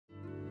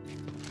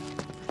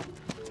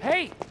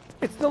Hey,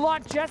 it's the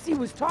lot Jesse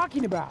was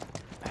talking about.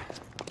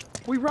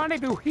 We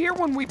rendezvous here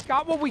when we've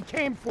got what we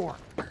came for.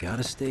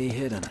 Gotta stay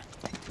hidden.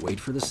 Wait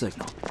for the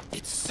signal.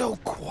 It's so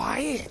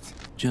quiet.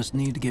 Just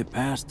need to get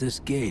past this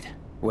gate.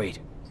 Wait.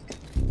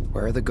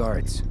 Where are the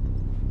guards?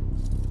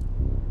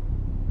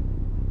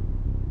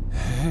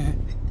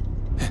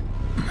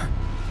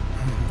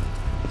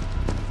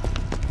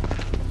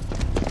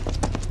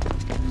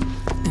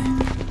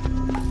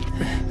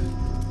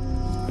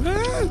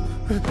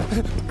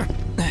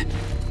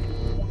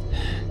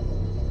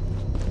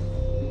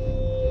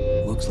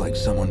 Looks like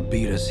someone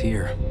beat us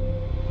here.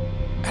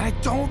 And I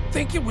don't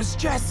think it was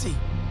Jesse.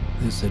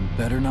 This had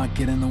better not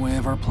get in the way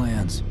of our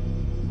plans.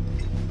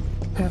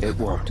 It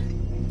won't.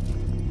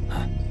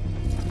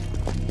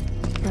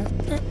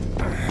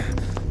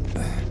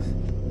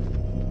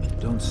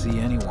 Don't see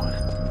anyone.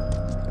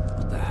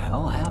 What the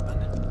hell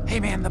happened? Hey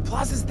man, the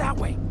plaza's that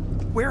way.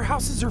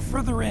 Warehouses are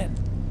further in.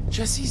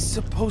 Jesse's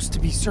supposed to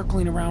be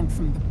circling around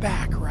from the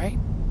back, right?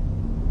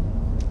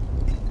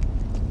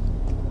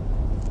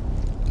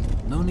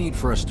 No need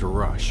for us to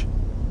rush.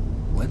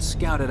 Let's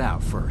scout it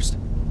out first.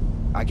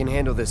 I can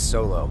handle this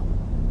solo.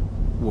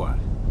 What?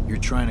 You're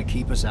trying to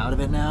keep us out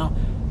of it now?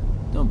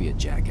 Don't be a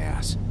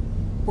jackass.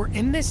 We're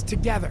in this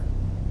together.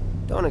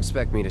 Don't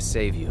expect me to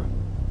save you.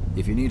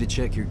 If you need to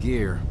check your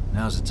gear,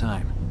 now's the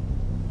time.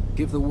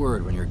 Give the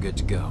word when you're good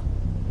to go.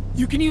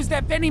 You can use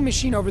that vending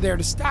machine over there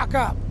to stock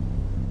up.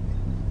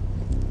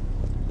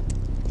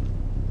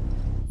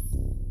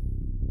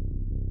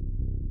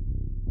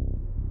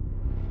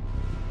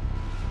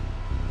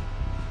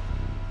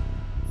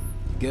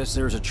 Guess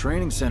there's a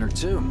training center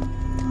too.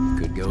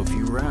 Could go a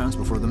few rounds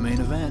before the main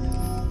event.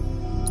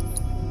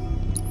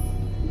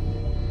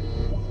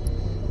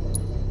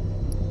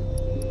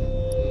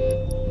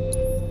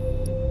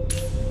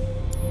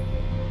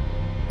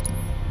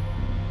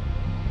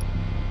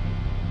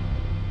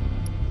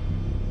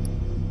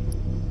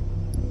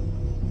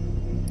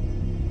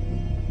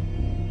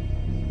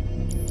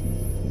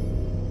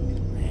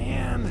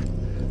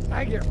 Man,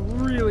 I get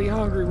really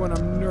hungry when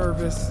I'm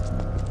nervous.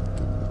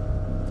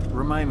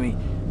 Remind me,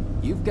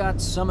 you've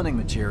got summoning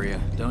materia,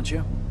 don't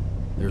you?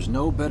 There's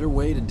no better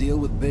way to deal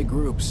with big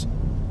groups.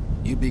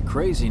 You'd be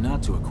crazy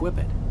not to equip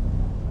it.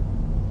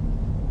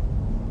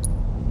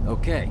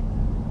 Okay,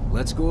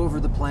 let's go over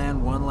the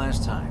plan one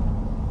last time.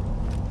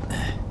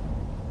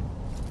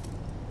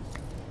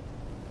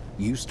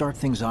 You start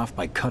things off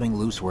by cutting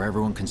loose where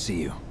everyone can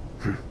see you.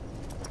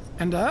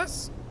 And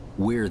us?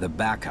 We're the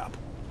backup.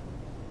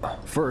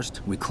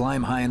 First, we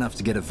climb high enough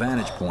to get a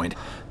vantage point,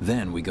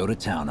 then we go to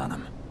town on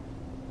them.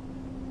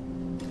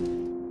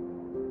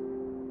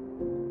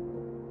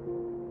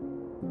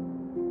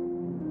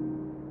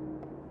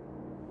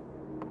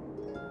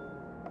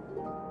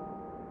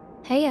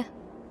 Heya.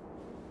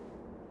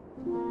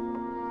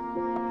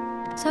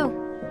 So,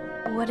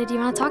 what did you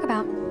want to talk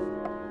about?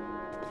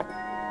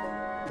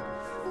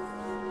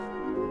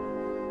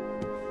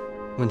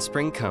 When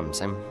spring comes,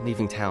 I'm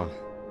leaving town.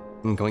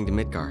 I'm going to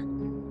Midgar.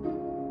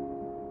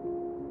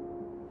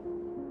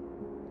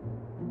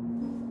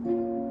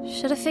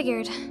 Should have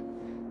figured.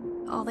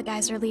 All the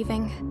guys are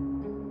leaving.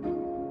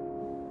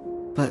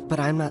 But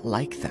I'm not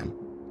like them.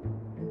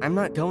 I'm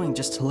not going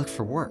just to look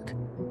for work.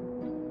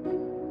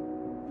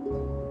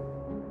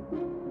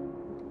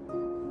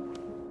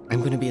 I'm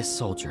going to be a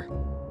soldier.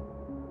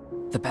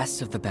 The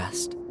best of the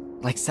best.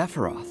 Like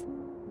Sephiroth.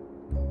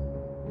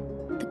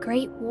 The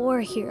great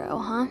war hero,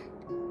 huh?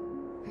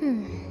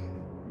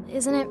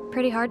 Isn't it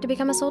pretty hard to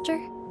become a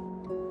soldier?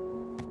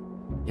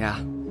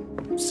 Yeah.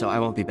 So I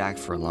won't be back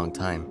for a long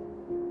time.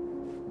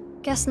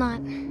 Guess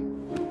not.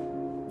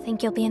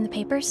 Think you'll be in the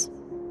papers?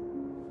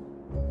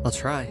 I'll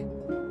try.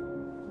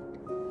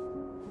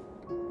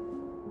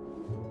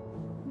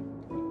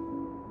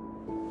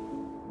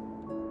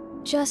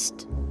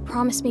 Just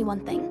promise me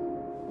one thing.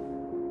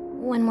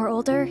 When we're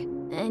older,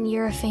 and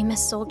you're a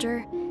famous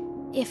soldier,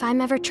 if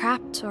I'm ever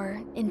trapped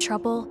or in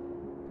trouble,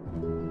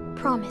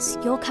 promise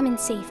you'll come and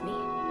save me.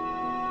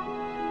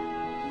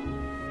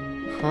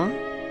 Huh?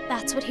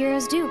 That's what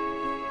heroes do.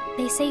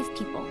 They save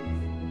people.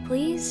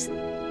 Please?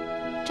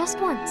 Just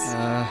once.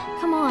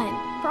 Come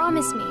on,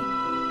 promise me.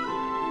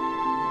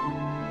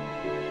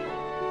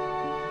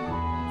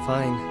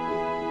 Fine.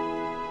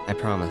 I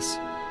promise.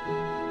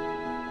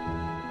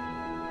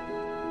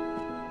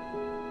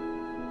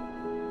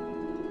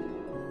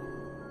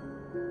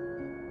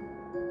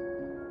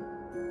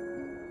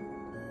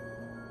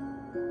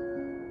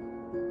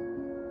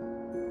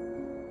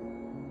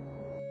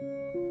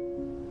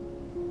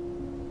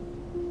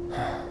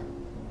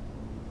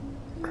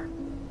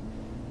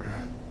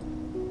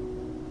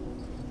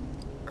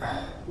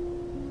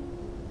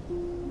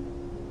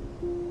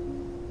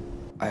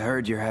 I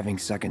heard you're having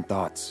second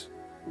thoughts.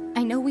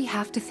 I know we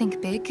have to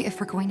think big if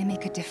we're going to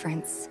make a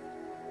difference.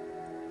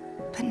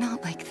 But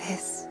not like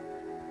this.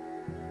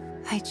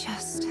 I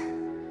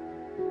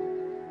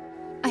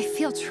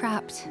feel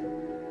trapped.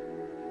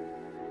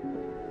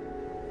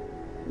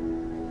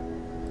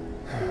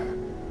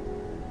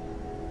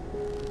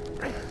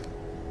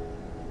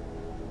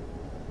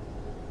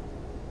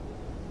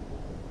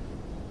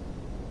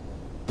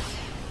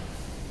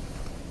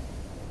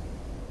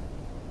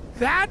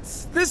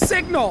 That's the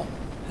signal!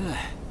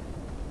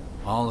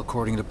 All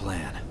according to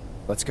plan.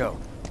 Let's go.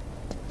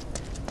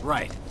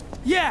 Right.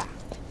 Yeah!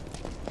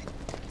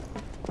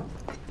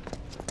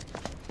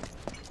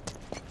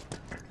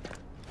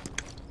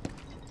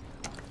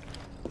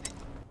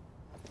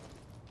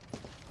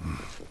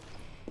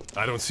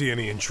 I don't see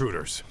any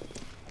intruders.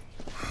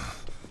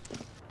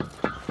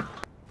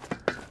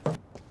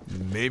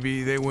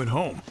 Maybe they went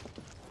home.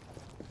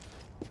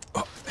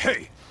 Oh,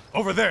 hey!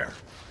 Over there!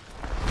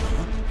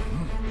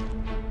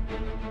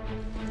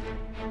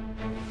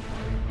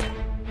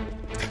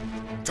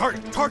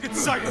 Target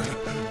sighted!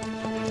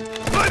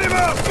 Light him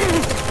up!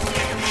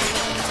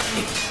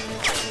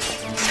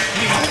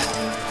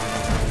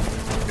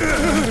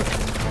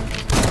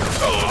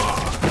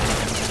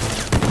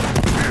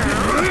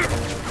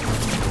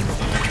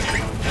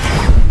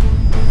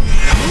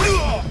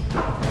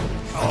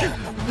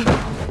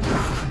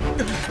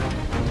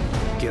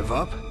 Give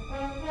up?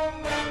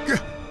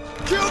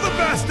 Kill the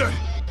bastard!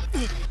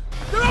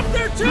 They're up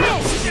there too!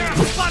 Yeah,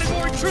 spotted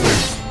more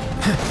intruders!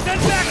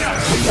 Send back up!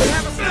 We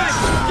have a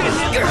sniper! Get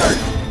him first!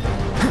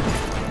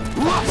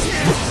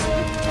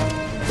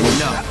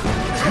 Enough.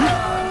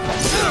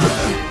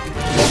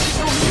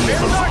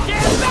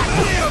 Get back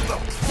here!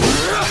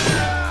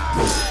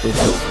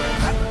 It's over.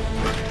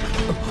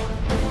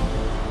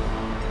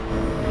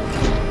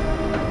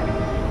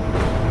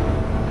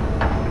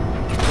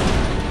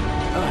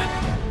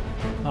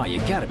 Oh, you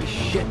gotta be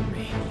shitting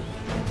me.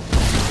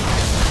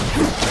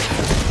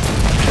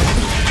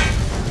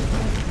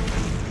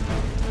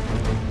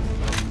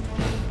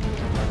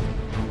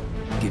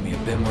 Give me a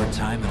bit more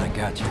time and I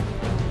got you.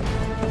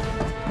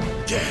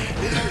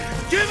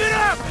 Give it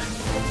up!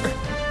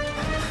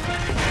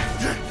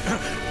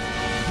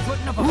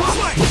 Putting up a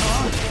fight,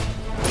 huh?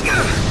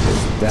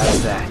 That's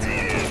that.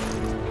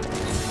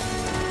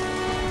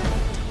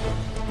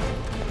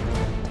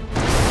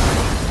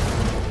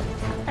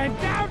 And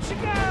down she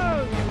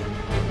goes!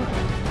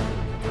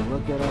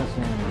 Look at us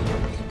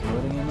amateurs,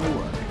 putting in the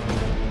work.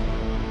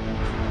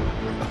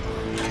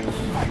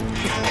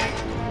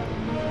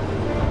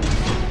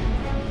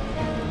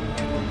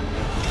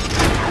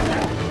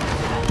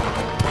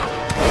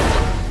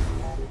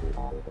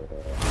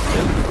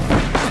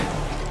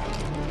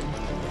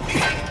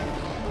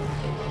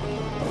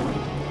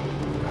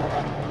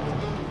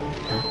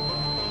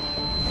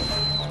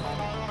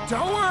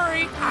 Don't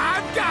worry,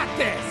 I've got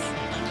this!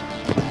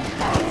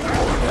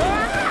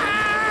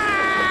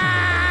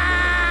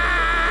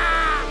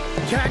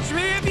 Catch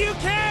me if you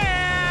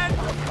can!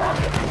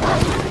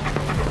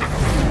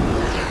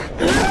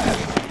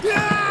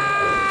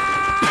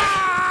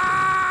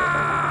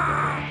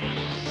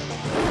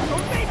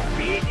 Don't they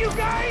feed you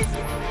guys?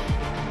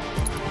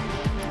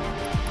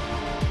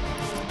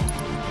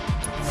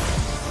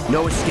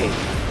 No escape.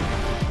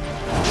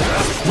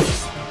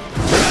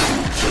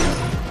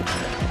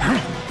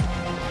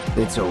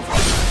 It's over.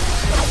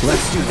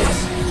 Let's do this.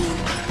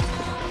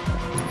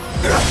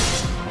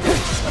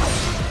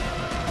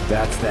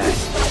 That's that.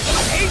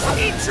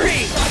 Hasty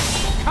tree!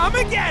 Come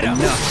and get him!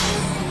 Enough.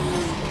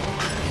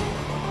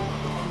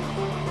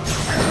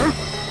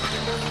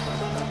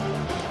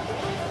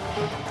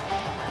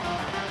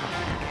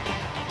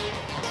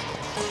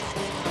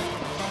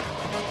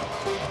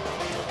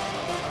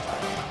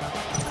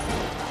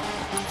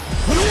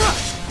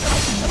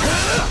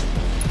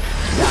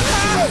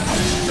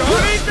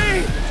 Don't eat me!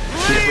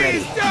 Get ready.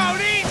 Please don't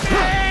eat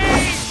me!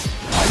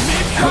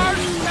 Mid-card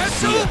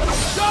vessel!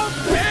 Don't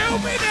kill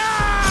me This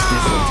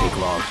now! won't take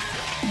long.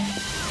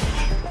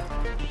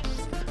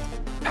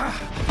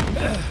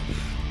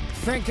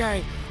 Think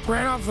I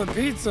ran off the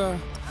pizza.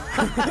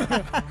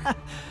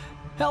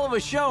 Hell of a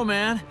show,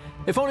 man.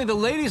 If only the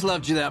ladies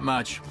loved you that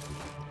much.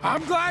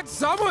 I'm glad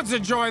someone's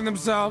enjoying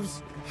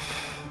themselves.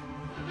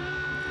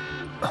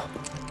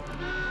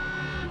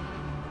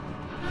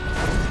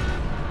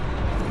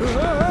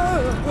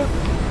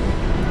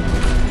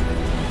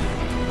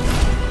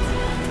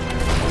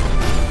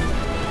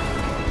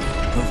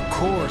 Of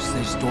course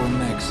they store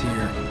mechs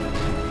here.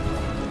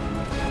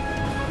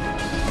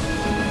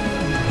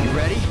 You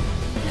ready?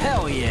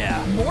 Hell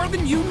yeah! More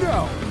than you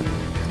know.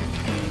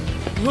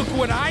 Look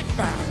what I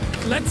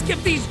found. Let's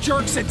give these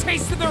jerks a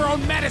taste of their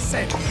own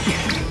medicine.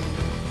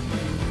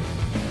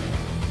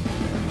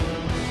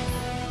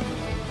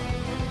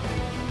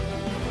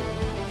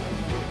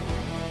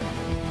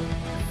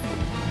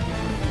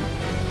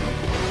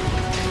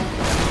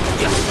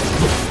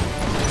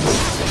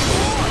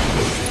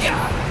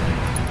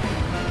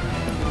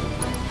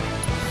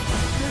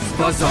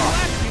 Buzz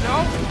off. You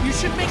know, you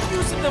should make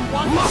use of them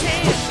while you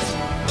can.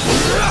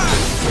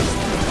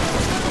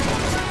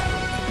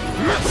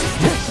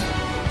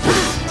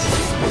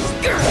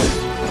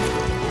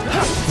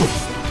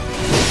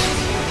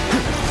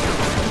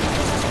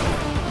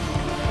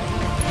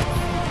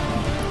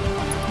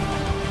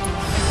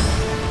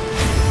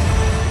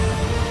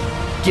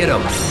 Get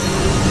him.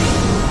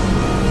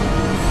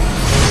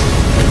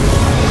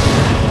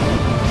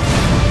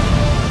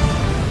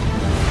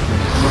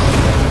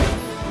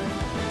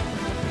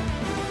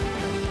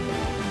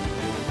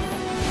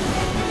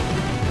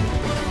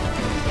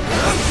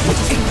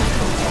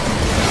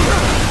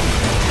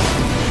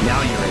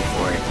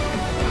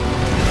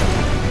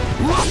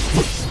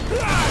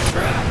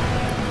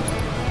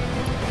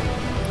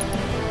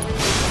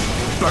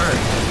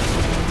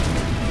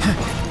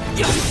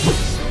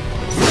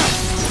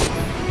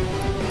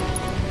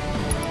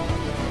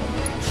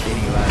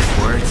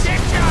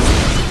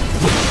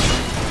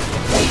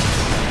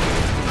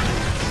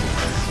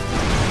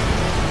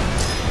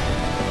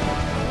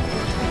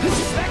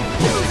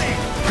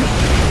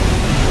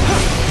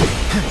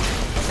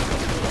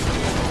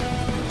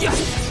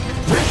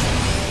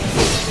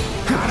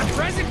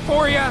 looking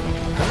for you!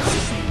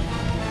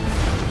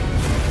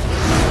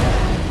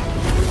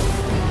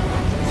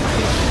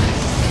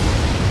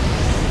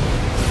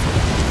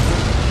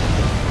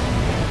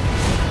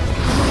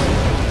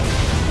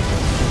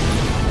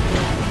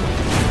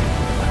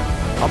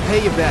 I'll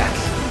pay you back.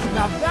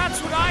 Now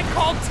that's what I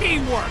call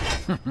teamwork!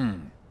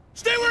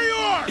 Stay where you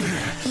are!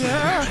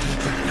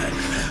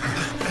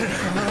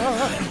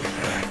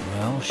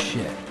 Well,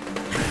 shit.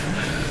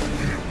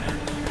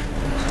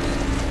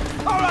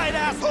 Alright,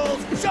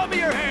 assholes! Show me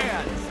your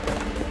hands!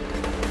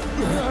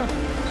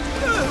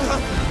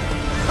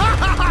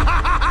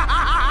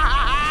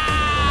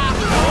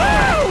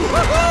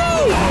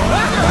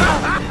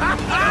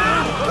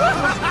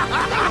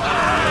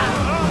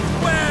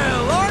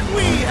 Well, aren't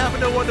we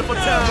having a wonderful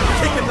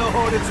time kicking the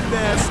hornet's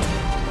nest?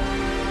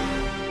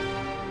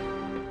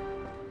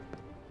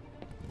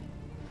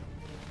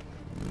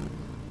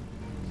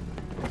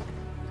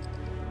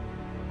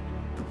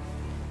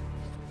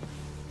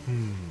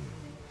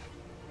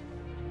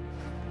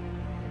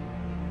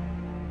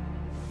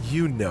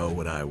 You know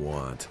what I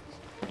want.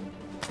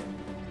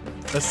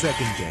 A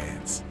second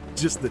dance.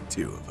 Just the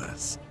two of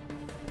us.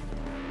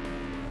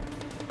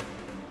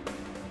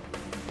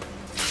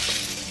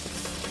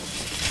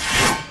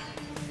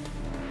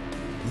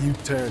 You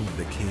turned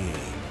the key.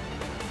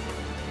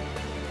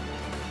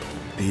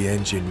 The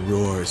engine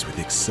roars with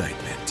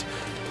excitement.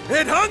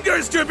 It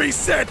hungers to be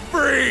set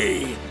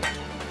free!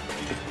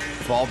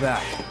 Fall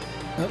back.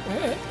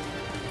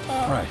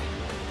 Right.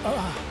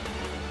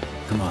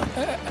 Come on.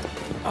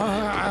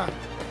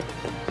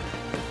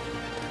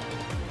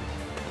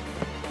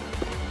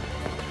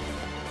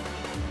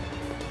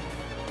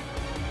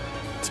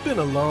 It's been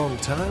a long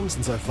time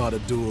since I fought a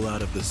duel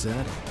out of the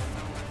saddle.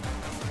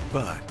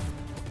 But,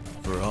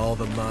 for all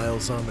the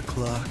miles on the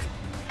clock,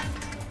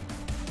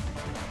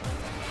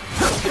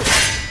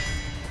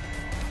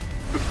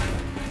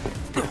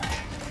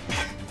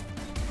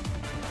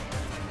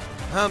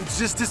 I'm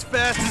just as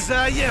fast as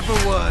I ever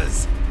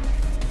was!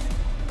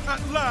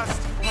 At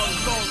last, our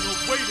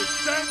long-awaited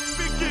dance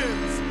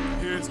begins.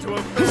 Here's to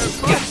a fair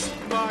fight,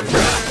 my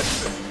friend.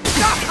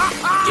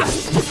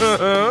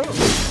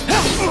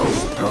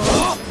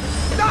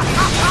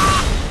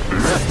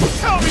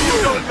 Tell me you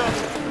don't know.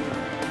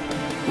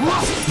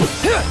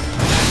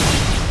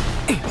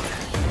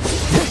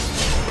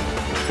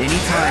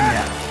 Anytime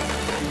now.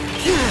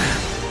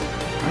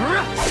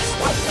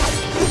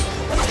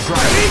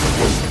 Try it.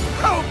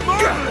 How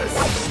marvelous!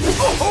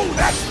 Oh,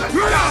 that's the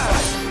stuff!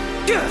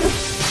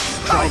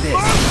 Try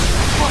this.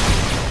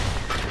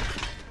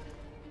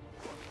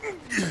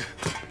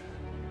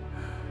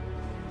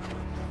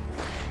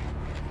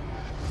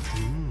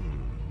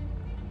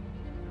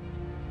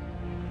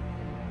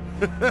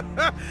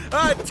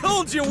 I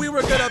told you we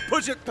were gonna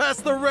push it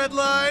past the red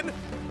line!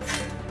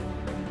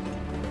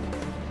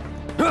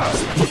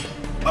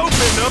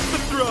 Open up the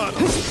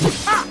throttle!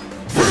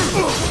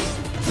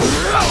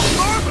 How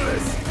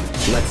marvelous!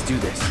 Let's do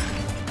this.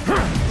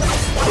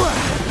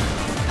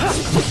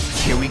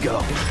 Here we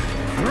go.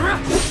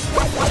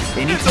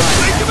 Anytime.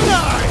 Blink of an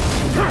eye!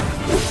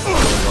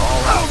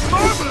 How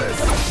marvelous!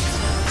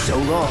 So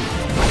long.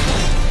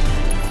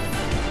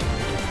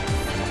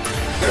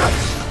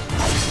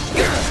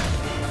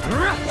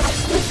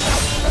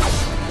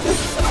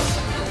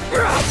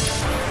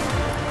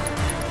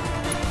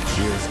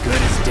 You're as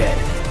good as dead.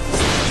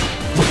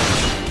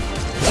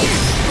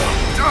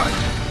 Done!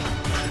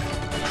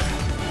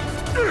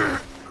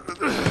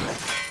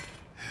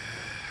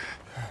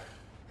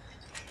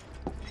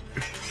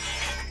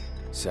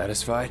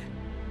 Satisfied?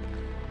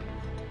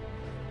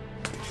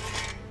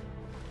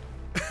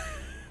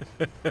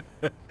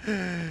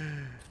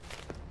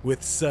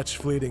 With such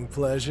fleeting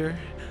pleasure?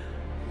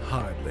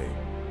 Hardly.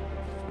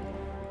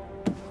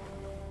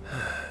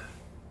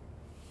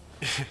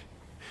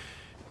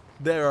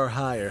 There are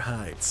higher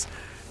heights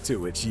to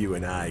which you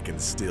and I can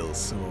still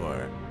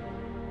soar.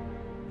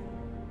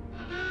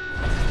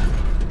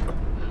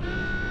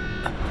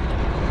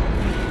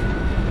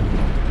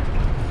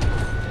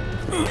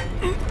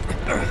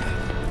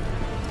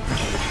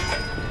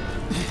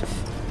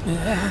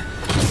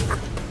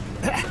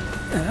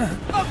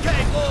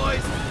 Okay,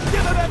 boys!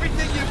 Give them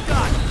everything you've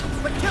got!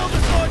 But kill the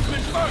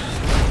swordsman first!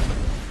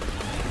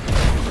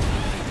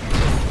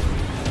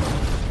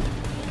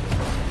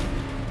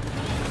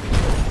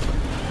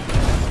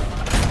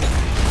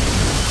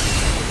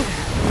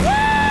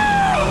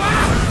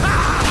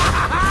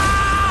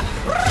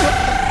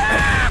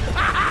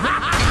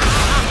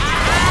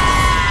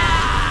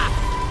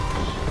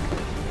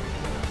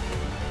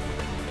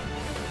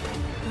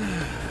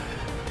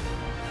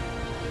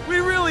 We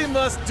really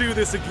must do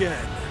this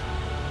again.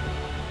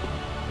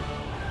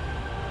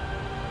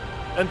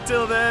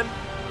 Until then,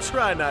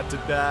 try not to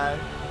die.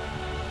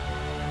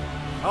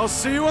 I'll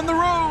see you on the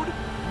road,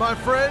 my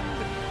friend.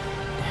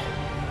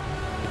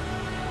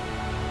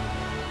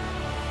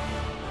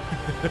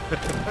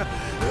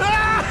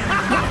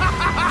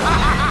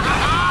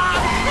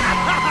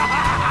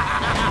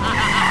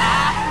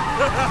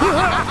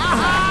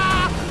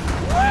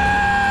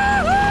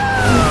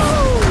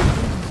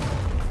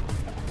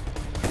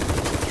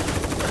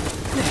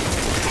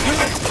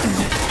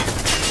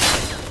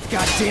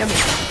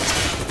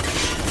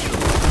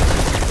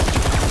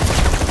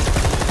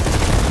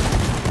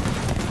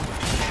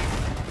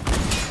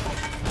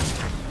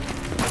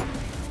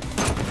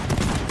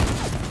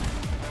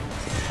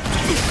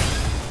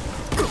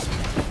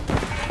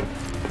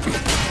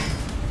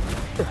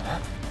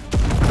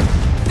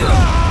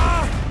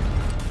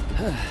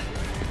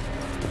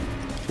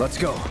 Let's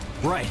go.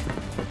 Right.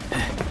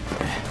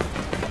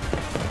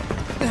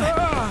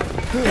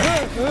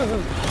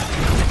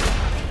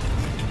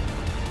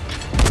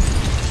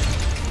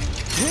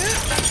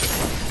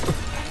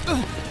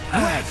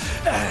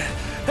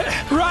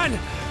 Run!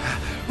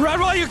 Run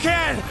while you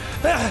can!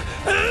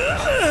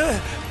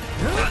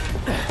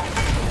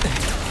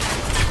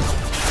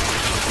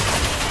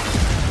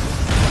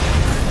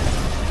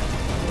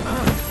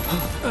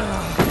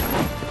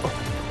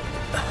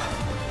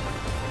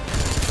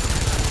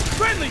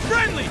 Friendly!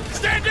 Friendly!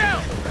 Stand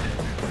down!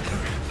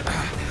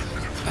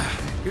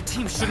 Your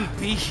team shouldn't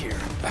be here.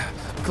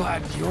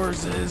 Glad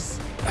yours is.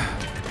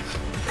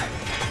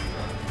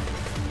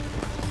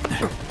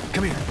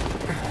 Come here.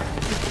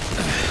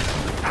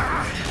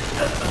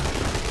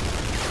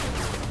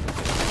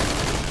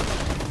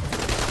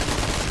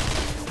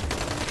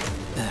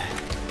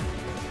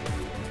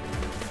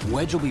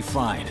 Wedge will be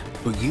fine,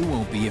 but you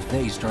won't be if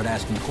they start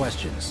asking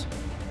questions.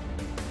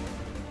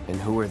 And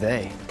who are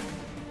they?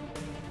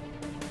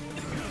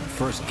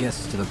 First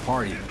guests to the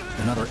party,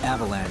 another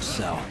avalanche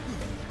cell.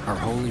 Our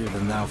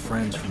holier-than-thou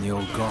friends from the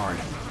old guard.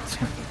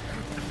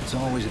 It's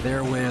always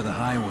their way or the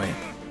highway.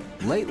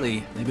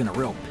 Lately, they've been a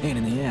real pain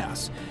in the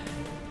ass.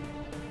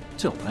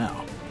 Till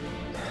now.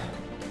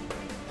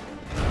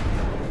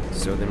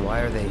 So then why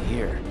are they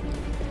here?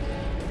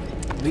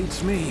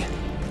 Beats me.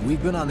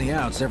 We've been on the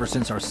outs ever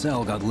since our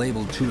cell got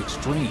labeled too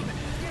extreme.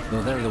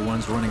 Though they're the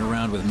ones running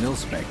around with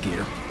mil-spec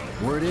gear.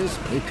 Word is,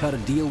 they cut a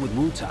deal with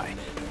Wutai.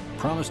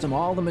 Promised them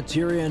all the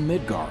materia in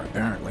Midgar,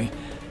 apparently.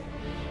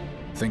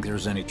 Think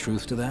there's any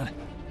truth to that?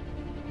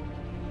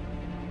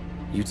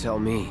 You tell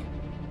me.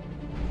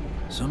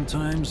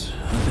 Sometimes,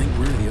 I think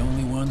we're the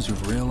only ones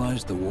who've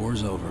realized the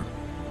war's over.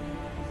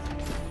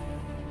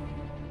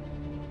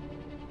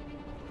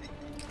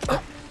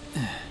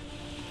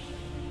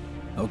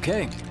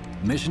 Okay,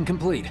 mission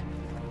complete.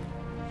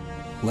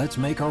 Let's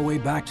make our way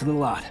back to the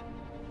lot.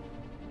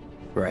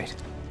 Right.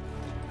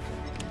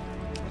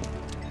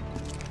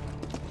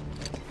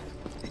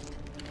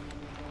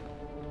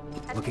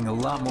 Looking a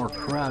lot more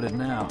crowded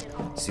now.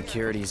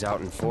 Security's out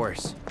in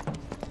force.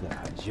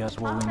 Just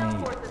what we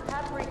need.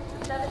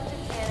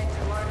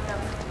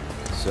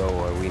 So,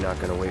 are we not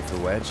gonna wait for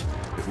Wedge?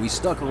 If we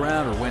stuck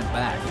around or went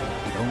back,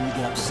 he'd only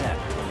get upset.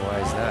 Why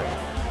is that?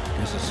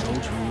 Guess a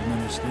soldier wouldn't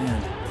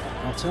understand.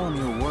 I'll tell him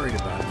you're worried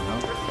about him,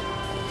 though.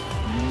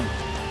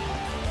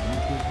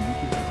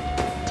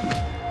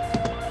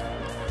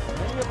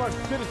 Many of our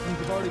citizens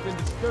have already been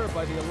disturbed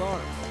by the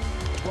alarm.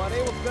 Squad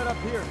A will set up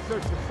here and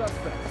search for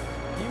suspects.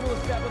 He will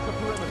establish a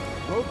perimeter.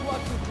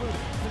 Roadblocks included.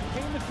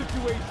 Contain the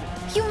situation.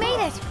 You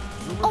made it!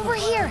 Over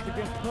here!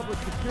 Against public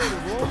security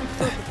will only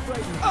serve to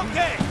frighten you.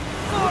 Okay!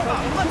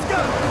 Let's go!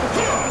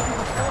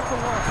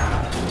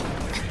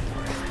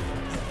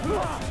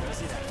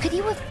 Could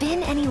you have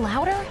been any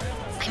louder?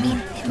 I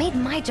mean, it made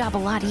my job a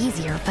lot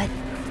easier, but...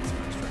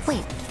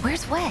 Wait,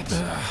 where's Wedge?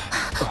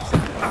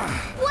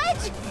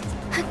 Wedge!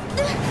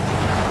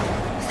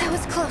 That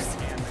was close.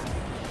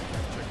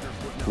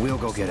 We'll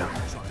go get him.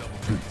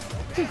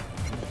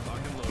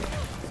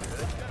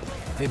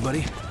 Hey,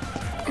 buddy.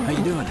 How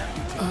you doing?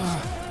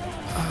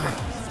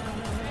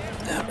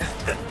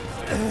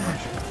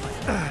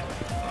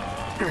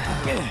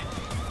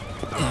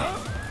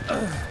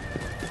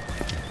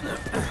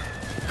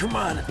 Come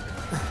on.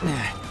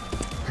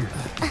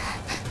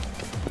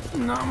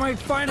 Not my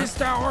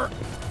finest hour.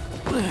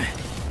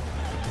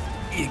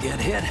 You get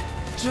hit?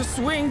 Just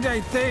swinged, I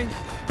think.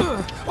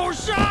 Oh,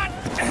 shot!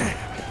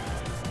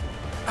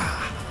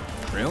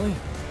 Really?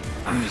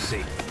 Let me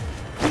see.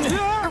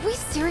 Are we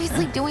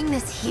seriously doing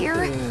this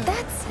here?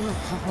 That's...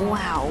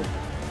 wow.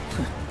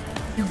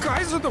 You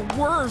guys are the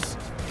worst.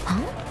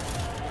 Huh?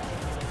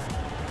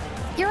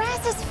 Your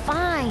ass is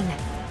fine.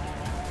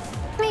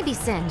 Maybe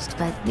singed,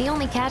 but the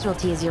only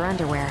casualty is your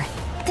underwear.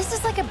 This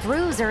is like a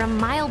bruise or a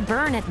mild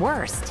burn at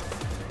worst.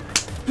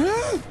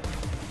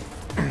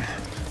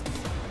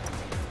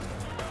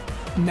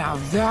 Now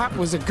that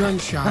was a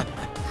gunshot.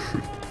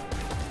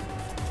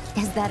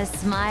 Is that a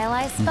smile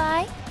I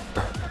spy?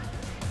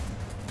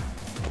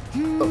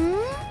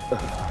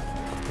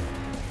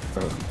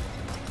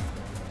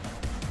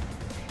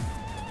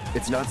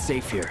 It's not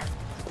safe here.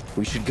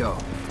 We should go.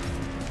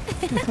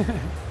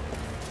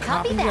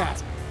 Copy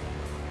that.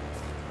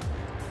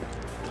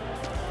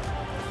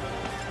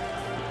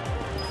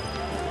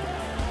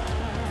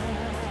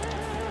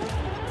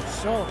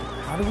 So,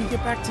 how do we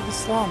get back to the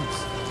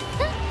slums?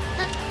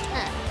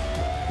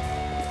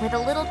 With a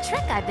little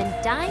trick I've been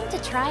dying to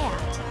try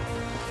out.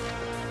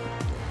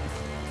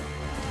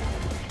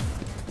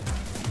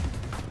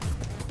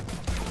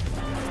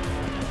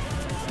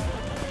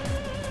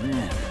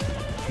 Man,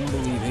 can't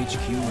believe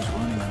HQ was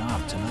running an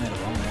op tonight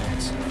of all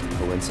nights.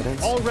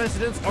 Coincidence? All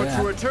residents are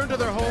to return to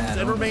their homes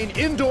and remain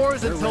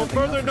indoors until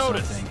further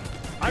notice.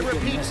 I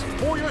repeat,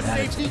 for your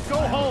safety, go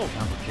home.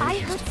 I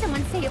heard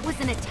someone say it was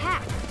an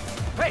attack.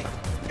 Hey,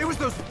 it was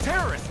those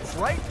terrorists,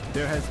 right?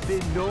 There has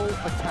been no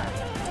attack.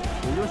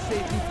 For your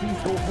safety, please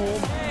go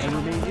home and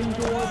remain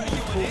indoors until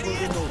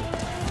further notice.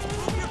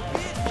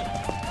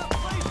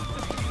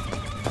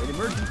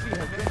 Emergency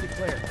has been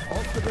declared.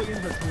 All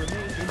civilians are to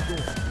remain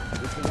indoors.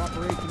 This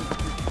cooperation is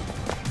appreciated.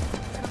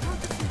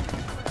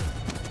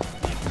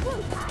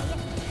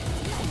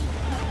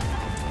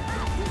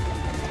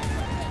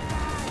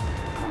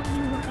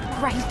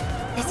 Right,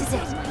 this is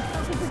it.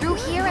 Through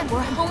here and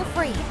we're home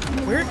free.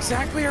 Where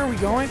exactly are we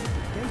going?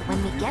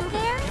 When we get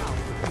there,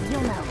 you'll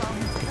know.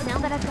 Now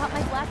that I've got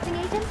my blasting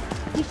agent,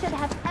 we should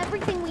have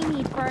everything we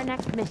need for our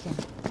next mission.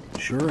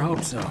 Sure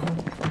hope so.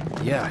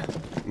 Yeah,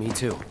 me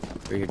too.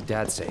 For your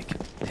dad's sake.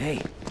 Hey,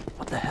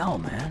 what the hell,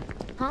 man?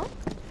 Huh?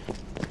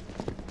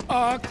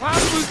 Cloud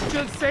was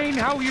just saying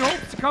how he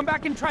hopes to come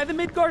back and try the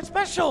Midgar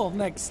special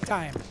next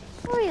time.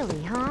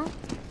 Really, huh?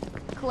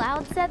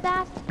 Cloud said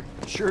that?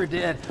 Sure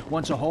did.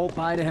 Wants a whole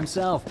pie to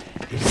himself.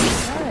 Is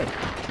he right?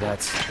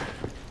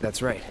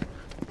 That's right.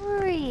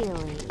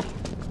 Really?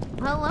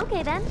 Well,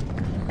 okay then.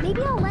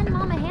 Maybe I'll lend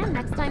Mom a hand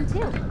next time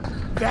too.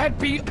 That'd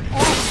be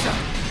awesome!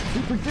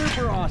 Super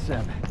duper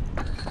awesome.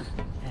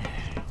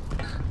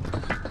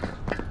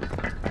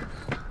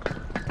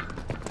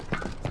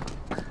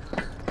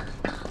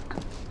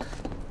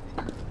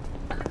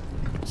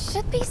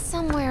 Should be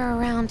somewhere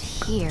around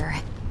here.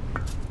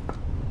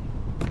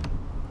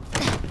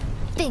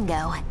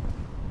 Bingo.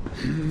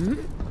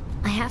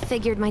 I half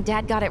figured my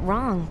dad got it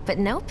wrong, but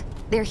nope.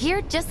 They're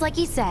here just like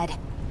he said.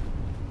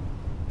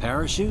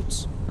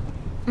 Parachutes?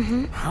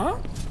 Huh?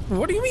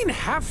 What do you mean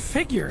half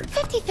figured?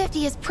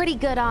 50-50 is pretty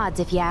good odds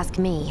if you ask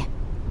me.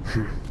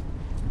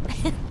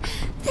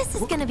 This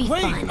is gonna be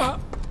fun.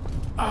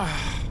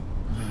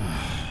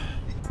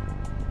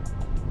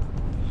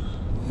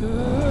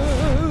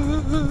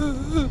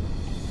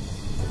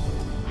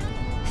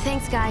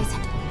 Thanks, guys.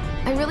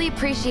 I really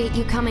appreciate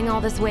you coming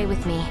all this way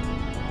with me.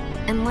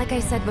 And like I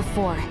said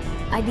before,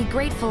 I'd be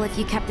grateful if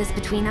you kept this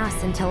between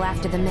us until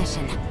after the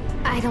mission.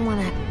 I don't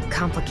want to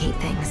complicate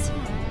things.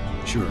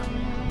 Sure.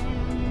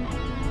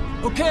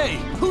 Okay,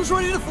 who's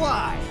ready to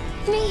fly?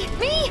 Me!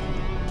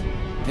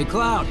 Hey,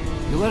 Cloud,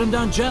 you let him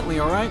down gently,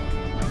 all right?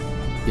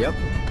 Yep.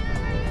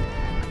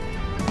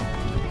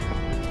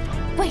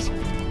 Wait,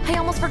 I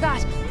almost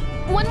forgot.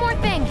 One more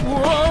thing.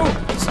 Whoa!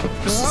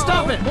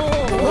 Stop it!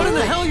 What in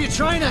the hell are you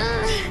trying to...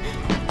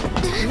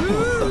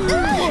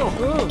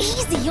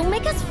 Easy, you'll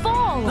make us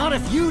fall. Not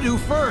if you do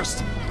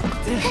first.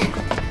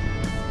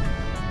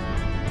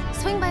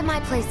 Swing by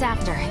my place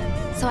after,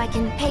 so I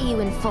can pay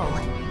you in full.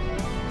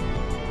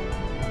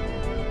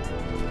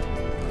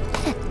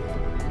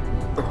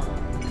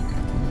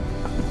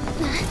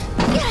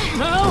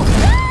 No!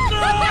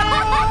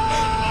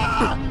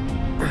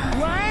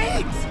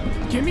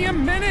 Wait! Give me a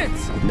minute!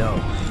 No.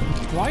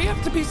 Why you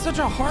have to be such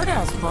a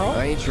hard-ass, bro?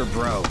 I ain't your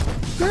bro.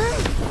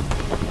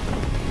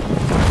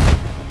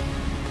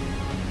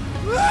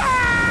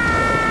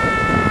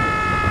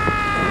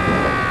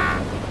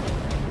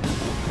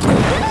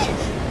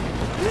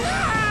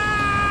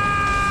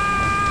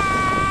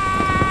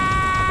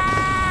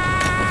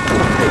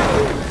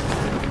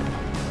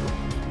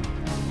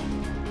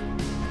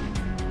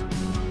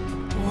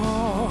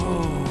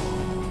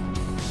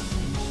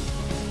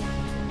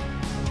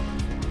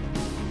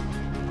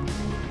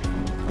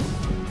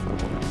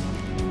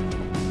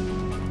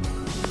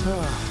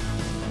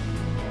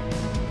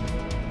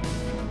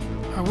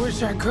 I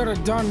wish I could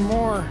have done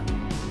more.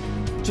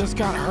 Just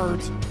got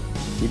hurt.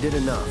 You did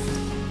enough.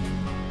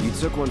 You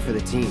took one for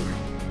the team.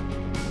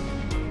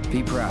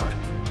 Be proud.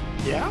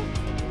 Yeah?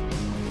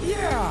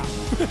 Yeah!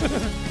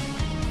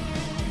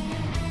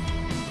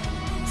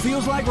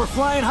 Feels like we're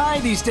flying high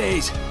these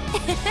days.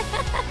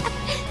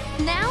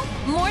 Now,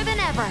 more than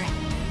ever.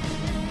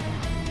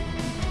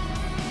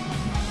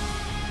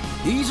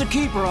 He's a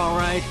keeper, all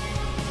right.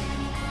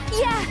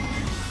 Yeah!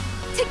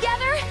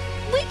 Together,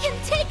 we can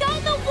take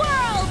on the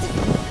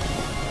world!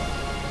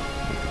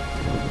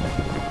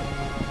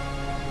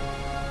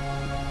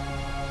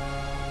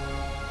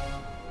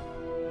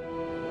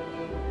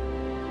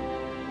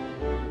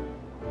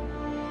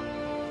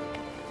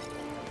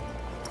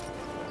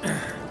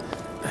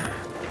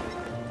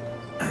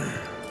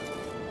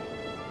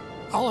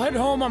 I'll head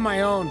home on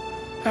my own.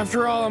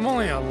 After all, I'm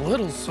only a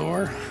little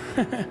sore.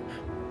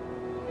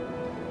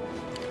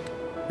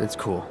 It's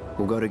cool.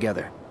 We'll go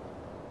together.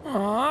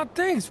 Aw,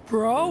 thanks,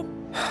 bro.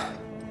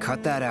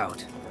 Cut that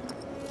out.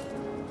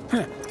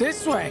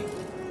 This way.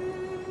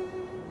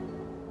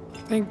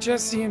 Think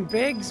Jesse and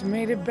Biggs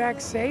made it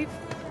back safe?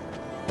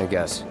 I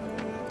guess.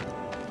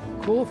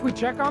 Cool if we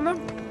check on them?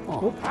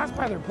 We'll pass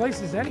by their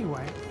places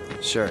anyway.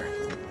 Sure.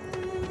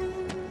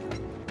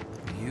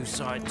 You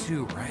saw it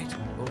too, right?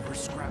 Over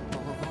Scrap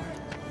Boulevard.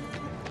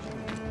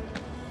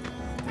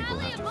 I think we'll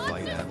have to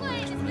fight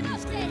Avalanche one of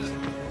these days.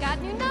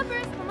 Got new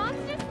numbers for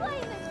Monsters Play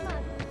this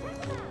month.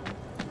 Check them out.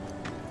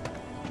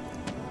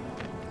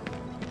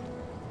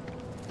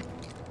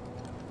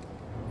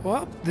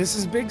 Well, this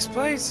is Big's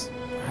place.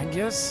 I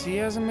guess he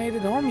hasn't made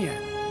it home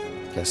yet.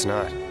 Guess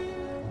not.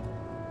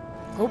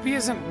 Hope he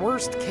isn't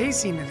worst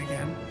casing it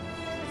again.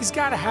 He's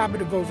got a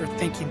habit of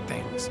overthinking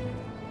things,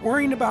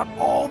 worrying about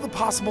all the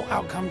possible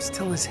outcomes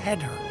till his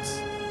head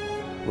hurts.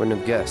 Wouldn't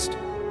have guessed.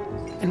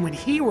 And when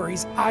he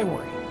worries, I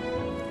worry.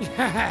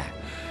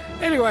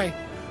 Anyway,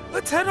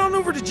 let's head on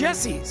over to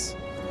Jesse's.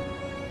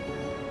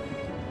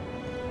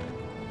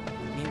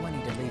 Me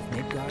wanting to leave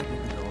Midgard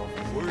didn't go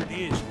over. Word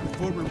is, the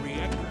former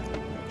reactor.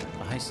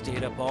 I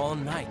stayed up all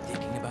night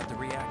thinking about the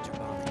reactor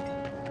bomb.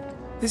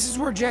 This is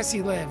where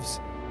Jesse lives.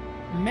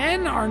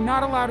 Men are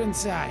not allowed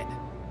inside.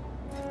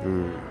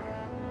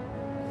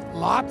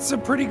 Lots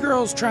of pretty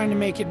girls trying to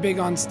make it big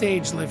on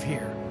stage live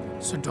here.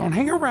 So don't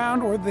hang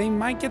around or they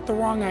might get the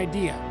wrong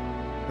idea.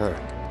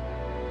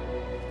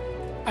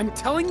 I'm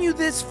telling you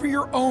this for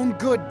your own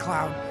good,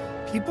 Cloud.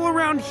 People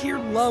around here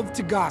love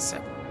to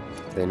gossip.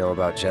 They know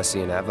about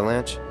Jesse and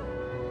Avalanche?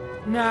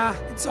 Nah,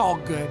 it's all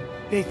good.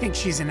 They think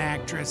she's an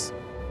actress.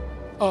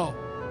 Oh,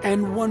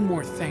 and one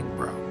more thing,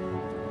 bro.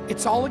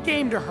 It's all a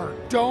game to her.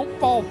 Don't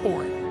fall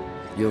for it.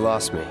 You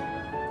lost me.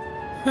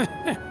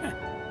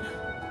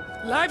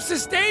 Life's a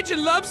stage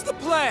and love's the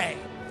play.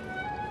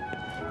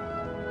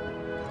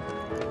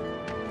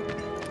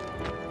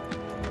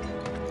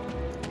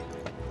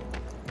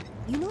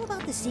 You know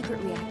about the secret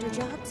reactor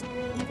jobs?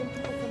 Even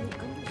people from the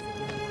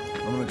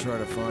underground. I'm gonna try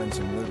to find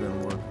some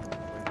live-in work.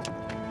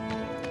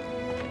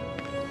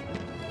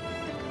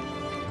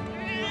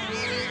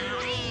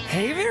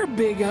 Hey there,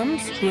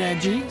 Bigums,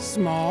 Reggie,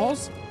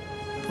 Smalls.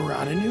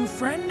 Brought a new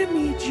friend to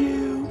meet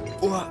you.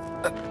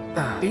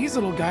 These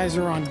little guys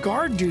are on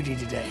guard duty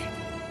today.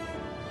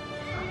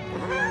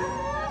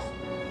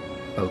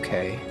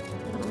 Okay.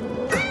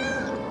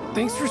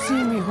 Thanks for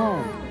seeing me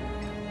home.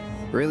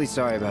 Really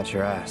sorry about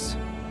your ass.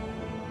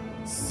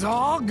 It's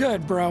all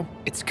good, bro.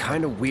 It's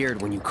kind of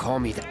weird when you call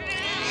me that.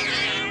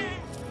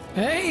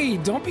 Hey,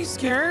 don't be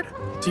scared.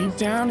 Deep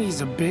down,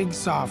 he's a big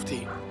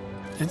softie.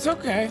 It's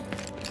okay.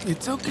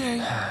 It's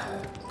okay.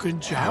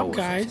 Good job,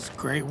 guys.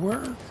 Great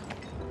work.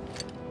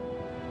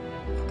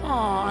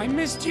 Aw, I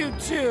missed you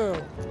too.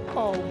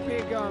 Oh,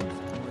 Bigums.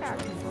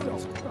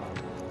 So tough.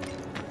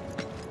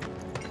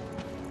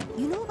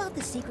 You know about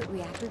the secret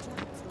reactor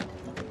jobs?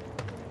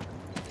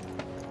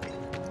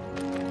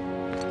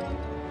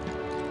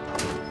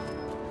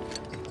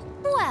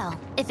 Well,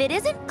 if it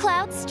isn't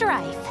Cloud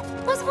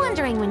Strife. Was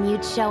wondering when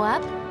you'd show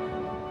up.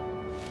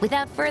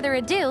 Without further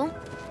ado,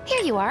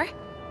 here you are.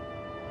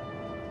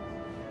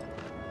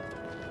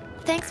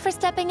 Thanks for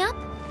stepping up,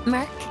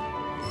 Merc.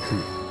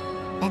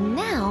 And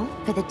now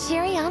for the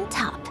cherry on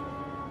top.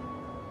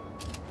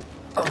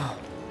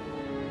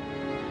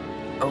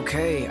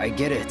 Okay, I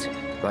get it.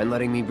 Mind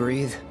letting me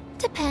breathe?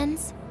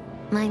 Depends.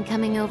 Mind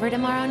coming over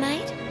tomorrow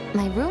night?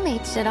 My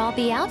roommates should all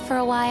be out for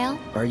a while.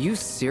 Are you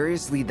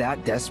seriously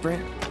that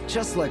desperate?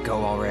 Just let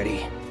go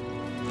already.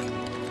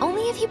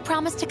 Only if you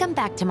promise to come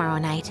back tomorrow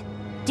night.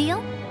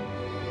 Deal?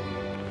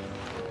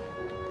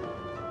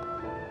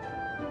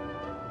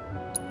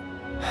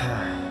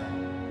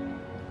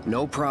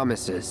 No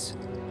promises,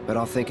 but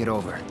I'll think it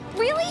over.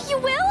 Really? You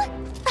will?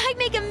 I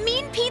make a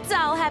mean pizza,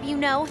 I'll have you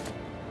know.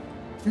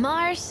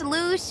 Marsh,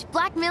 Loosh,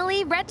 Black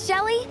Millie, Red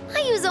Shelly. I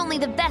use only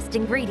the best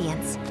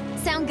ingredients.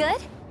 Sound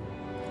good?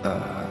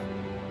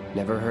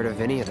 Never heard of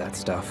any of that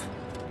stuff.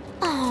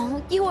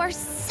 Oh, you are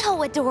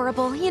so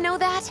adorable, you know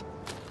that?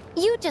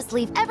 You just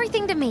leave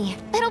everything to me.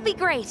 It'll be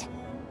great.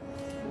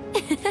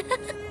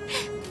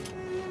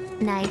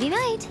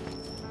 Nighty-night.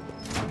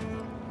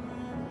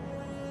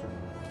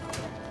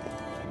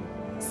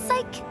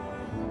 Psych.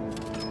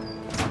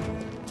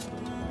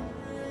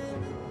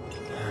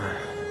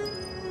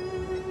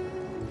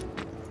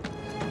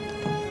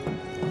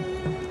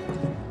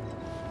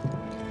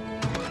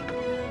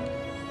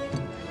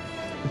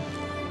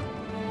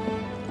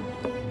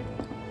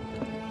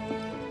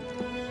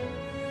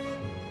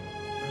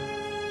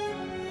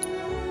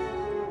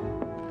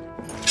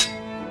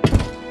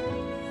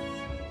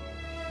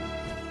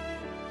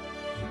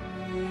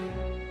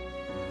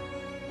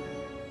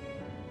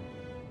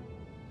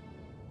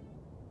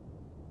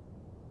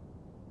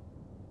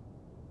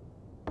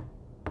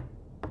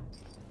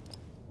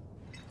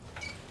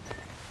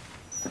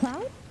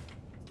 Cloud?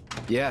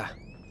 Yeah,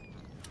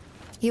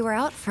 You were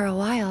out for a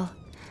while.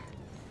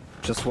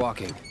 just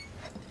walking.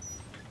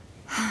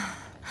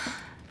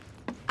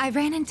 I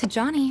ran into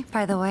Johnny,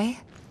 by the way.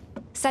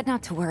 Said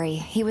not to worry,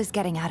 he was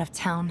getting out of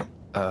town.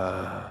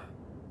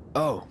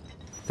 Oh,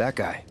 that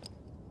guy.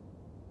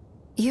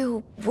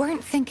 You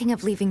weren't thinking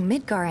of leaving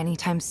Midgar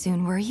anytime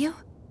soon, were you?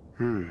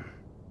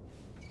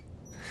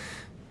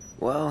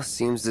 Well,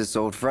 seems this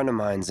old friend of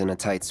mine's in a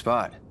tight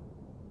spot.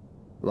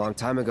 Long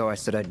time ago, I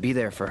said I'd be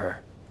there for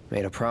her.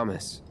 Made a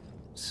promise.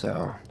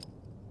 So...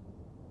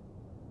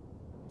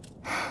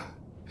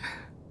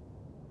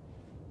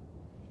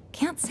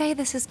 Can't say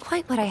this is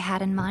quite what I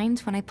had in mind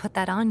when I put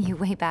that on you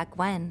way back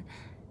when.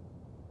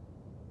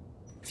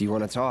 if you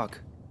want to talk,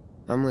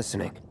 I'm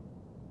listening.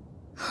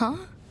 Huh?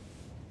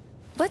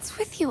 What's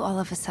with you all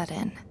of a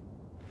sudden?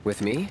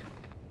 With me?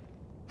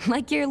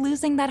 Like you're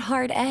losing that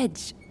hard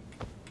edge.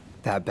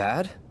 That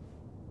bad?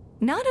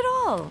 Not at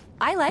all.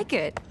 I like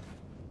it.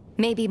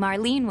 Maybe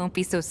Marlene won't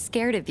be so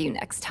scared of you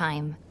next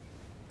time.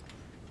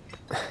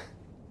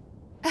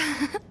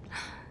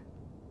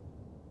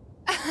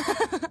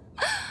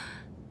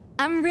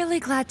 I'm really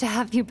glad to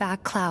have you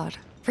back, Cloud.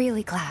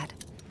 Really glad.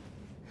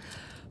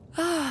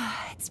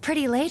 It's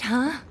pretty late,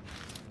 huh?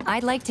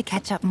 I'd like to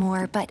catch up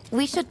more, but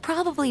we should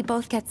probably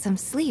both get some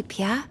sleep,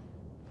 yeah?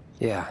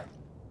 Yeah.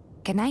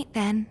 Good night,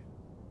 then.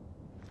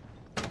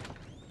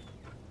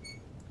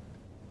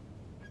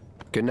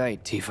 Good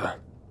night, Tifa.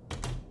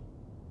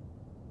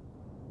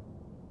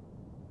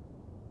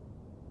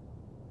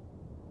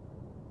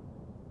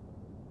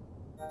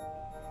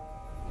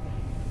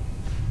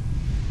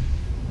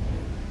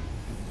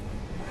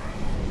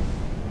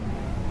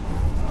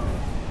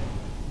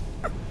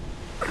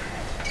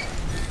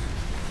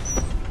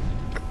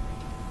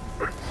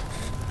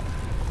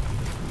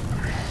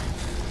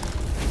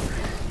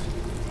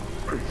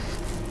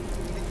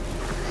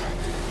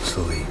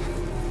 Sleep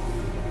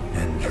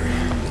and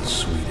dream the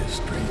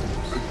sweetest dreams.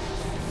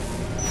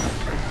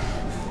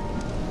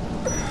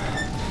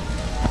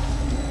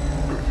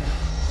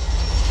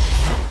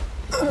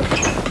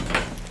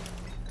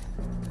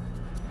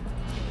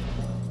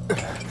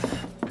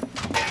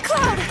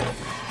 Cloud!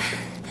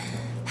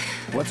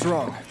 What's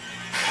wrong?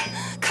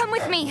 Come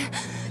with me!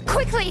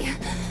 Quickly!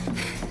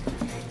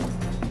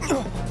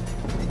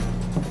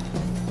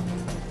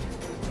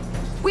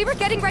 We were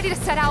getting ready to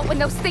set out when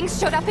those things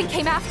showed up and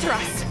came after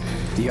us.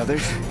 The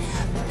others?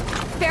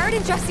 Barrett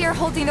and Jesse are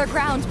holding their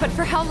ground, but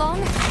for how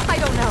long? I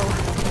don't know.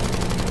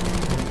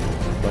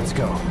 Let's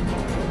go.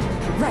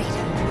 Right.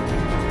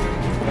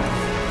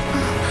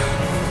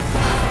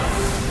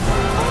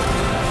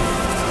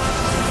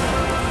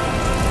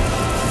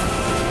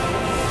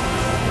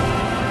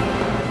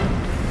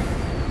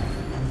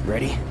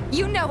 Ready?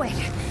 You know it.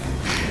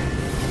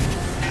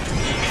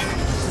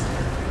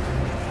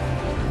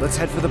 Let's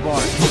head for the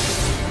bar.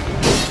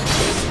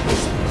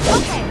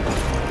 Okay.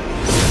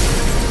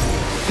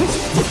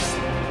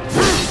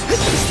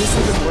 Is this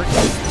even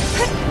working?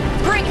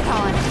 Bring it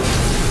on.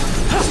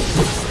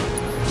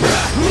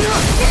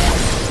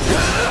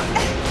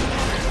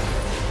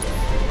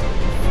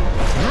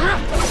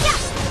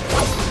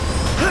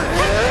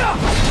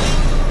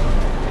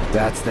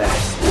 That's that.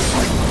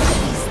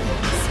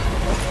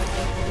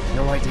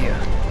 No idea.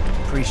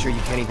 Pretty sure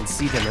you can't even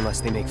see them unless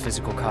they make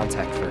physical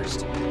contact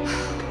first.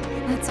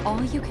 That's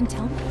all you can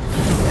tell me?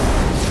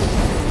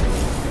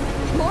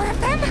 More of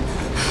them?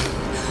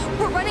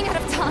 We're running out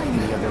of time.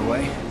 The other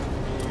way?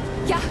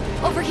 Yeah,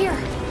 over here.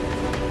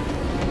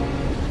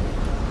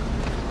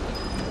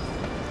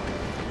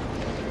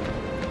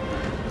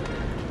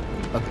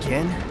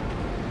 Again?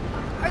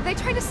 Are they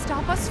trying to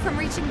stop us from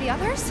reaching the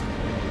others?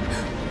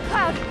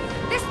 Cloud,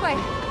 this way.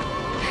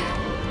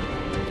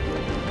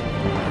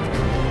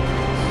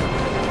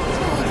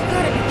 Oh, you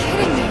gotta be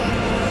kidding me.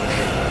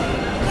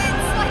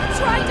 It's like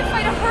trying to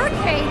fight a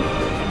hurricane.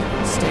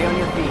 Stay on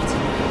your feet.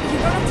 You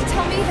don't have to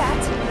tell me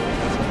that.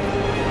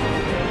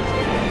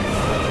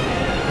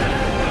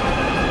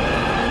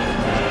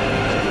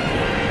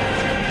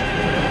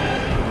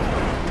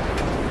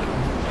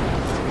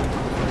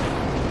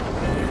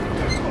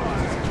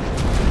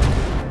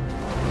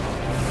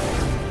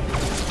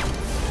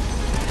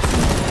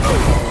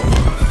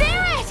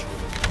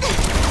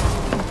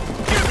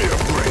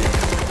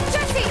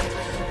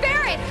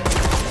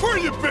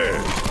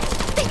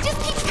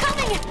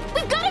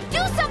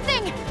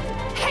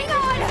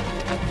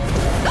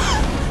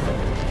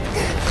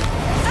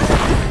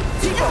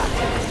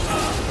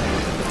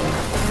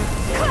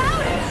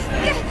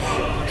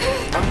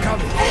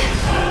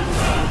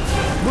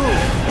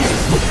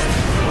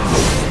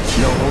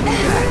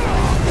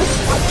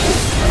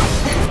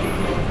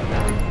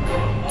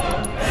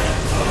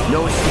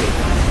 No escape.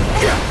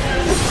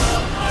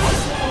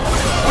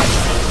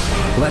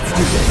 Let's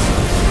do this.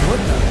 What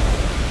the?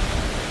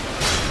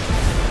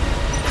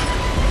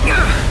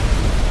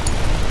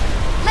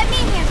 Let me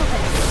handle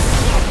this.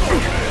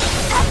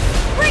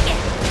 Bring it.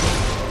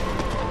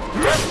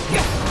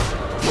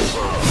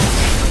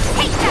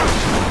 Take that.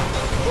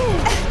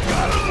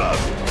 Gotta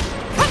love it.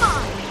 Come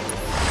on.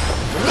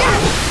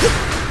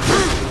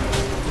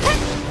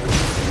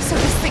 So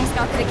this thing's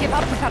not gonna give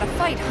up without a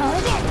fight, huh?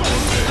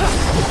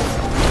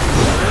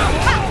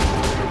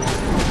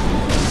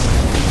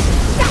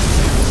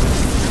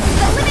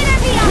 The limit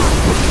and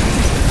beyond!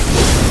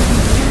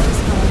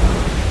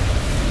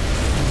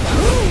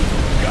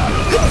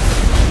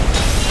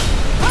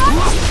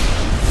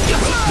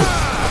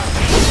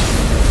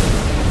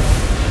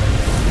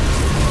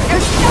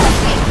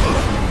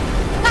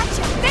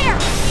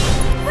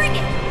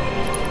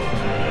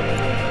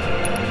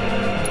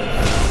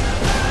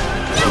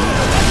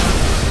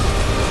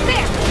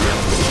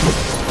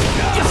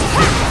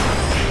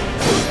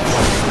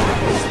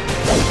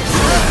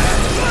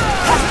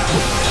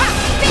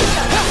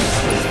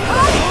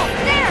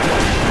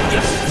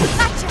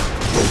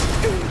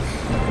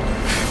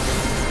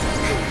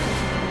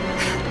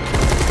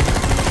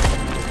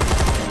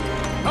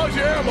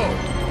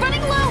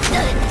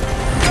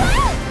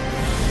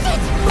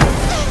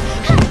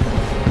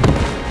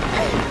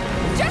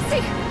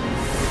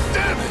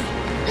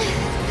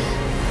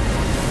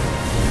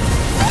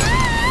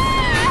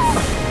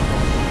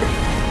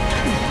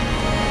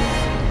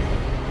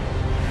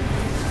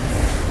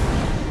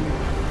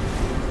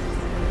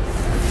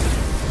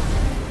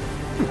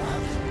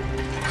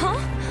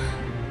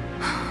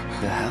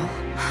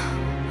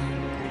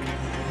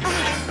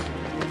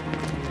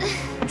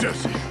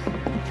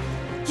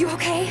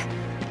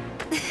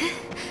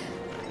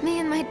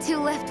 2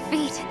 left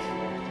feet.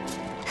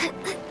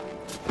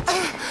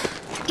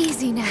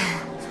 Easy now.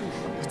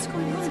 What's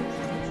going on?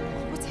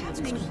 What's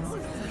happening?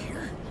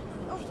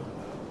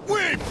 We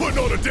ain't putting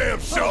on a damn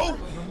show!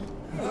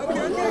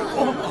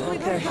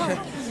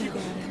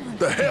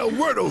 The hell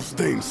were those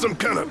things? Some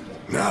kind of...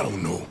 I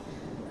don't know.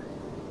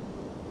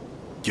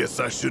 Guess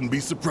I shouldn't be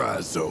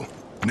surprised, though.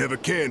 Never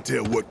can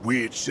tell what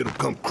weird shit will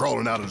come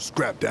crawling out of the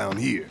scrap down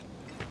here.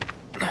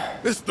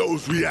 It's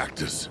those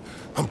reactors,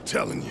 I'm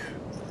telling you.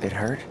 It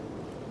hurt?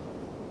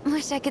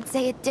 Wish I could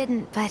say it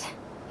didn't, but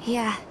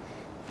yeah.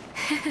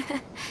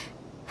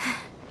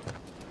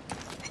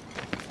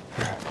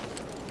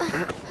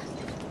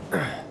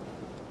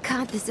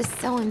 God, this is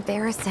so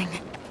embarrassing.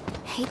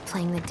 Hate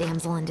playing the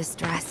damsel in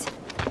distress.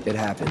 It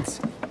happens.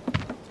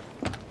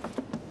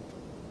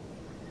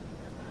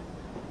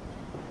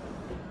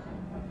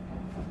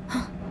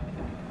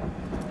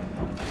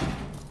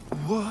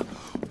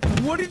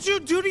 What did you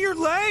do to your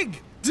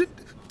leg?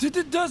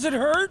 Does it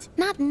hurt?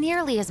 Not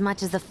nearly as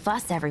much as the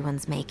fuss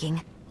everyone's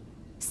making.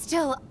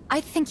 Still,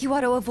 I think you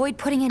ought to avoid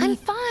putting any... I'm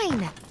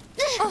fine.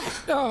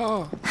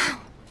 Oh.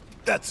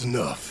 That's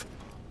enough.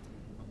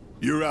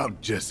 You're out,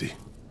 Jesse.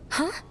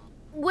 Huh?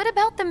 What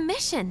about the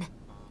mission?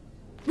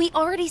 We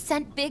already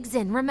sent Biggs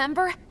in,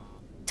 remember?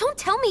 Don't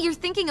tell me you're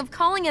thinking of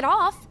calling it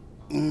off.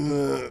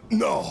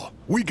 No,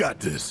 we got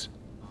this.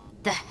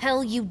 The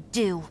hell you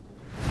do.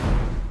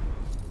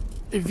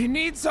 If you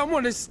need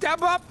someone to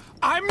step up,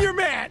 I'm your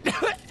man.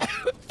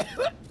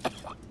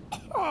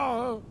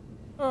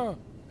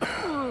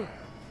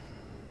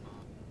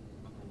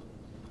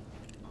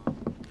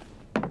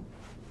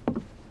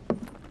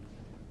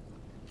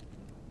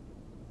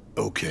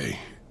 Okay,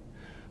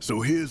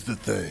 so here's the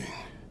thing.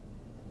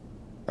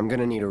 I'm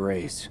gonna need a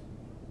raise.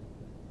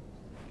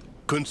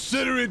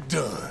 Consider it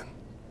done.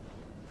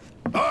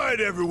 All right,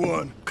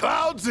 everyone,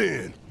 clouds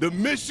in. The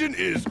mission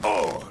is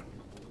on.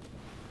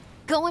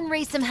 Go and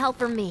raise some hell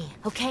for me,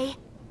 okay?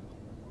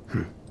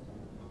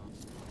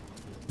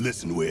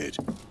 Listen, Wedge,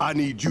 I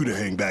need you to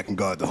hang back and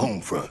guard the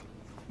home front.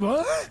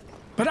 What?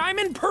 But I'm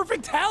in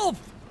perfect health.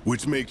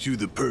 Which makes you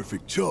the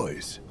perfect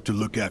choice to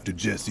look after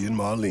Jesse and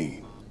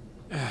Marlene.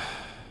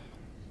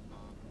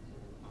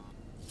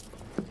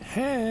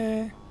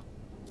 Hey.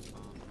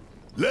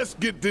 Let's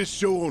get this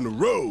show on the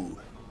road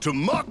to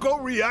Mako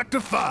Reactor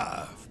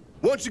 5.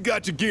 Once you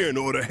got your gear in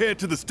order, head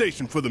to the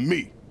station for the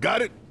meet.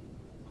 Got it?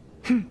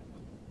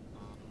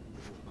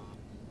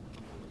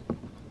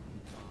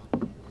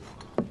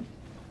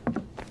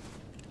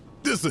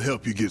 This'll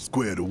help you get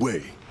squared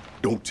away.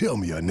 Don't tell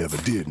me I never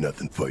did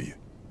nothing for you.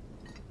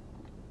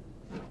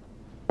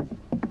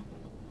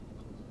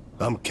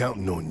 I'm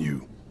counting on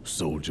you,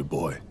 soldier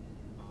boy.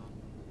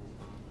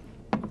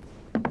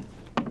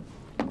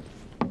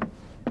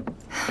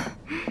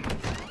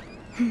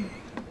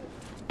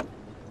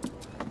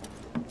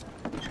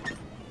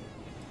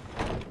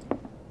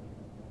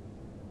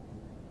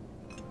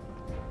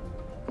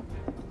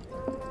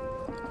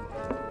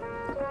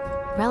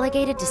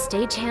 Relegated to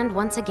stagehand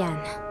once again.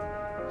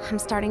 I'm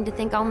starting to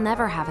think I'll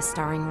never have a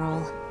starring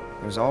role.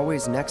 There's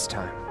always next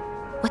time.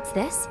 What's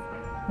this?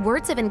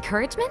 Words of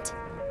encouragement?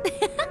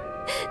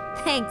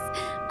 Thanks.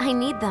 I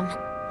need them.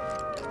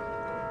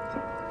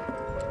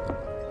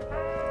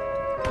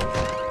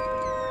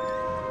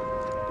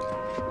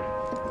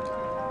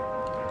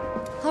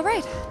 All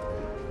right,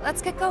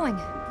 let's get going.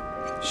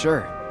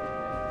 Sure.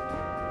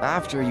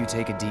 After you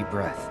take a deep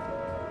breath.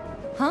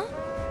 Huh?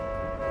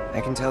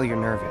 I can tell you're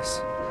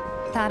nervous.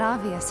 That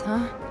obvious,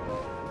 huh?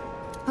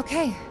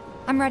 Okay,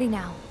 I'm ready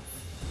now.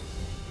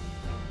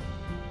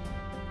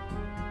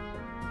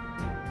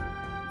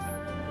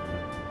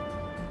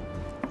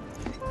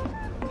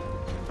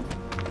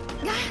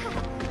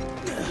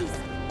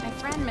 My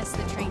friend missed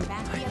the train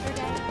back the other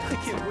day. I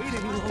can't wait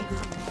any longer.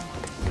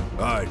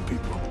 All right,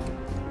 people.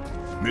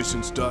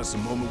 Mission starts the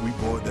moment we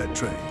board that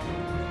train.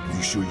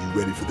 You sure you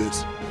ready for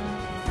this?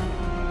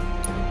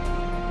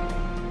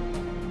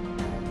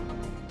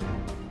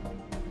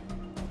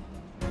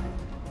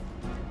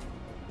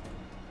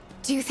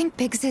 Do you think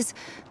Biggs is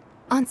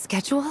on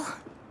schedule?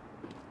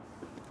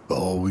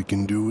 All we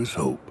can do is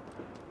hope.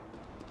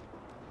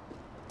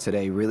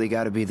 Today really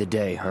gotta be the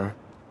day, huh?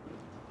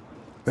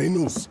 Ain't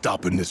no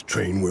stopping this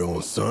train we're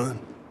on, son.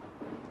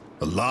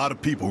 A lot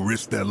of people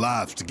risk their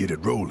lives to get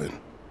it rolling.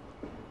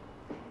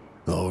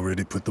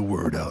 Already put the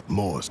word out,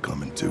 more's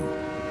coming too.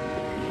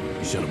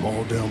 You shut them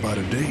all down by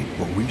today,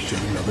 or we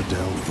shut another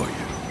down for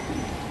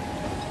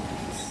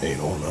you.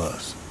 Ain't on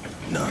us,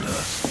 not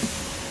us.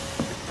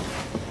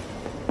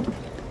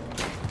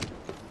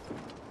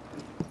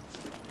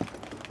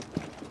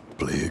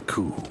 Play it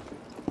cool.